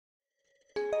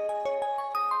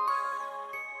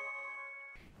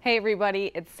Hey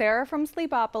everybody, it's Sarah from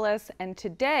Sleepopolis, and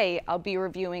today I'll be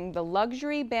reviewing the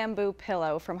luxury bamboo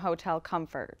pillow from Hotel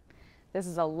Comfort. This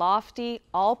is a lofty,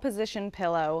 all-position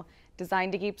pillow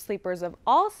designed to keep sleepers of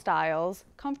all styles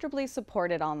comfortably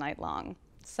supported all night long.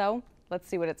 So, let's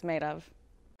see what it's made of.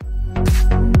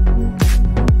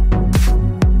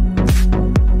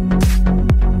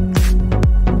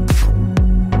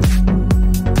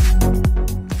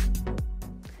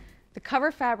 The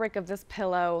cover fabric of this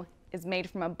pillow is made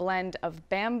from a blend of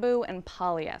bamboo and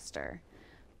polyester,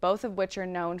 both of which are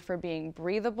known for being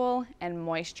breathable and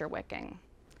moisture-wicking.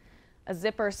 A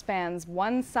zipper spans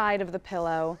one side of the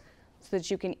pillow so that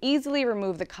you can easily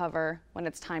remove the cover when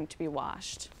it's time to be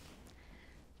washed.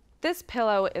 This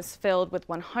pillow is filled with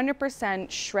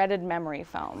 100% shredded memory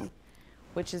foam,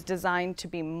 which is designed to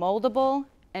be moldable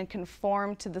and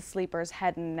conform to the sleeper's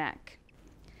head and neck.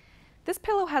 This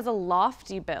pillow has a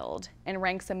lofty build and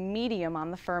ranks a medium on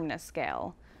the firmness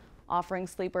scale, offering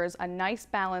sleepers a nice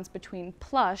balance between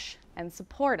plush and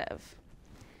supportive.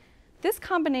 This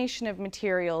combination of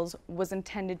materials was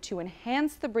intended to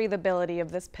enhance the breathability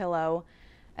of this pillow,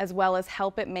 as well as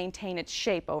help it maintain its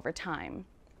shape over time.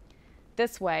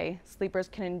 This way, sleepers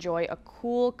can enjoy a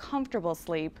cool, comfortable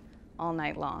sleep all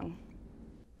night long.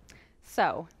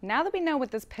 So, now that we know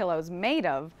what this pillow is made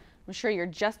of, I'm sure you're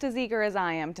just as eager as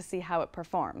I am to see how it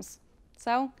performs.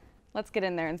 So, let's get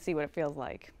in there and see what it feels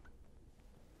like.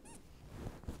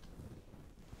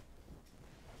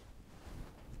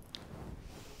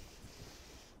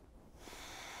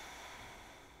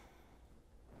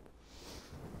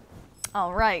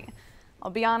 All right,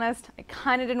 I'll be honest, I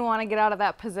kind of didn't want to get out of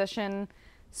that position.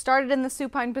 Started in the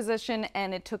supine position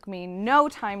and it took me no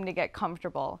time to get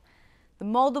comfortable. The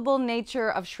moldable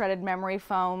nature of shredded memory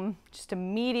foam just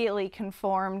immediately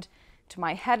conformed to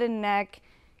my head and neck,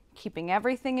 keeping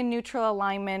everything in neutral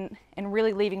alignment and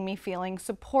really leaving me feeling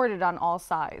supported on all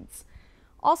sides.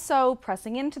 Also,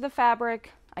 pressing into the fabric,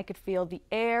 I could feel the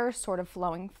air sort of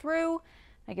flowing through.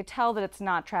 I could tell that it's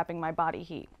not trapping my body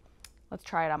heat. Let's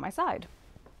try it on my side.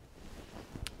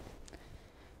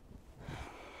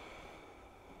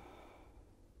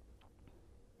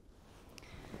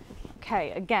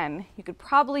 Okay, again, you could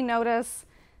probably notice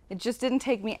it just didn't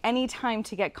take me any time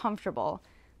to get comfortable.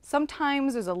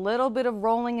 Sometimes there's a little bit of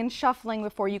rolling and shuffling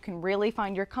before you can really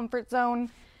find your comfort zone,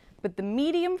 but the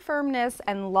medium firmness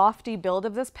and lofty build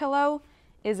of this pillow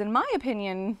is, in my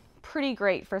opinion, pretty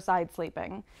great for side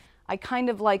sleeping. I kind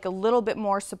of like a little bit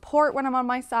more support when I'm on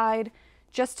my side,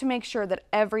 just to make sure that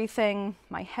everything,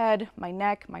 my head, my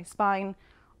neck, my spine,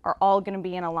 are all going to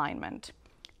be in alignment.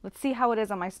 Let's see how it is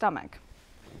on my stomach.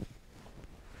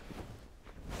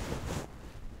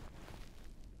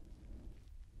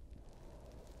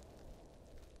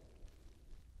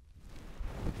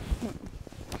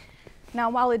 Now,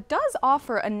 while it does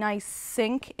offer a nice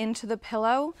sink into the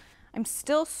pillow, I'm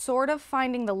still sort of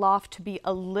finding the loft to be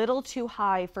a little too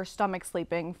high for stomach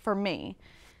sleeping for me.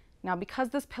 Now, because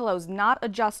this pillow is not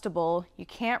adjustable, you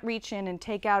can't reach in and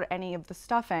take out any of the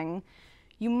stuffing.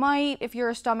 You might, if you're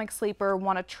a stomach sleeper,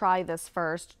 want to try this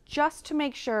first, just to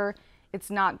make sure it's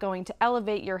not going to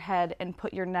elevate your head and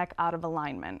put your neck out of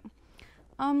alignment.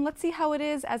 Let's see how it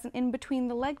is as an in-between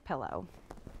the leg pillow.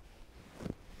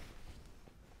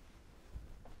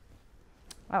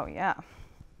 Oh yeah.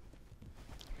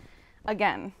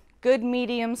 Again, good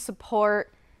medium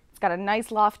support. It's got a nice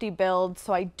lofty build,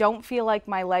 so I don't feel like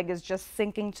my leg is just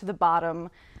sinking to the bottom.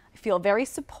 I feel very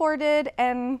supported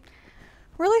and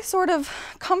really sort of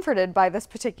comforted by this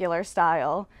particular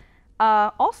style.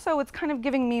 Also, it's kind of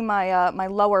giving me my, my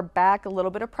lower back a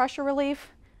little bit of pressure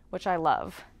relief, which I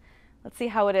love. Let's see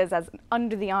how it is as an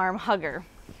under-the-arm hugger.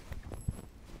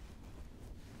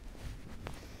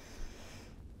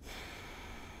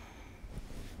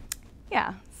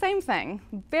 Yeah, same thing.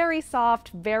 Very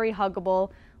soft, very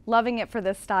huggable. Loving it for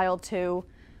this style too.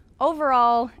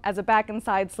 Overall, as a back and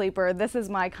side sleeper, this is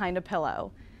my kind of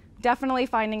pillow. Definitely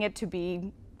finding it to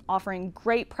be offering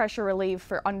great pressure relief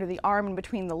for under the arm and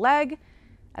between the leg.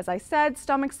 As I said,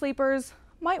 stomach sleepers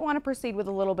might want to proceed with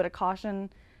a little bit of caution,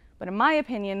 but in my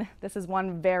opinion, this is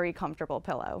one very comfortable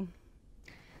pillow.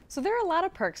 So there are a lot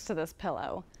of perks to this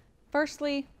pillow.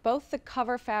 Firstly, both the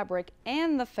cover fabric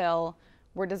and the fill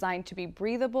were designed to be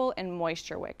breathable and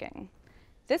moisture wicking.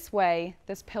 This way,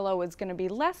 this pillow is going to be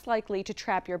less likely to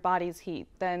trap your body's heat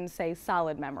than, say,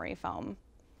 solid memory foam.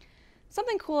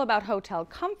 Something cool about Hotel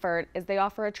Comfort is they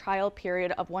offer a trial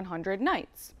period of 100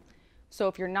 nights. So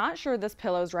if you're not sure this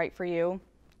pillow is right for you,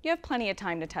 you have plenty of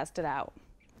time to test it out.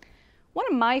 One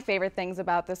of my favorite things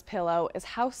about this pillow is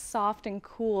how soft and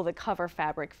cool the cover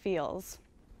fabric feels.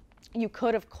 You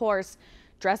could, of course,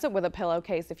 dress it with a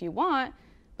pillowcase if you want,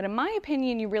 but in my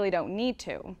opinion, you really don't need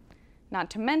to.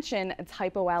 Not to mention, it's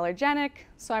hypoallergenic,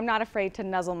 so I'm not afraid to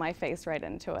nuzzle my face right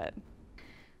into it.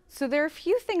 So there are a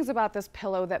few things about this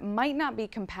pillow that might not be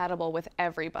compatible with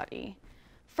everybody.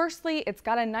 Firstly, it's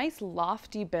got a nice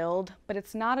lofty build, but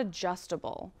it's not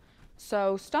adjustable.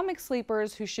 So stomach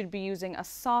sleepers who should be using a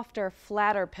softer,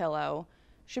 flatter pillow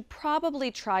should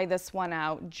probably try this one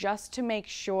out just to make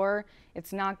sure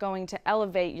it's not going to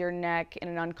elevate your neck in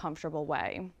an uncomfortable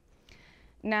way.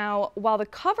 Now, while the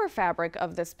cover fabric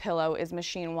of this pillow is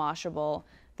machine washable,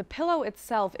 the pillow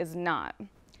itself is not.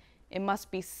 It must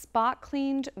be spot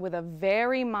cleaned with a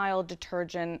very mild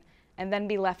detergent and then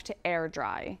be left to air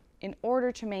dry in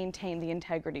order to maintain the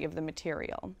integrity of the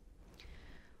material.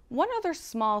 One other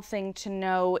small thing to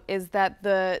know is that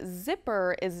the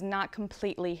zipper is not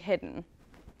completely hidden.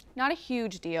 Not a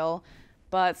huge deal,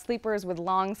 but sleepers with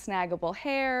long snaggable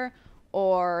hair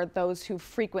or those who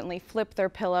frequently flip their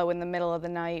pillow in the middle of the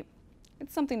night,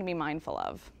 it's something to be mindful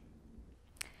of.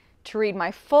 To read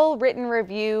my full written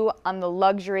review on the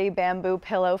luxury bamboo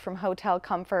pillow from Hotel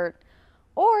Comfort,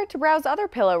 or to browse other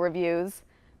pillow reviews,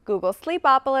 Google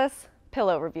Sleepopolis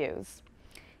pillow reviews.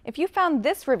 If you found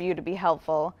this review to be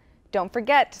helpful, don't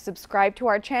forget to subscribe to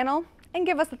our channel and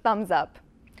give us a thumbs up.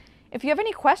 If you have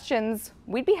any questions,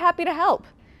 we'd be happy to help.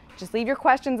 Just leave your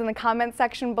questions in the comments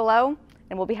section below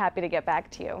and we'll be happy to get back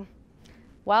to you.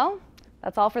 Well,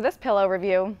 that's all for this pillow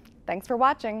review. Thanks for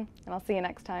watching, and I'll see you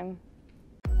next time.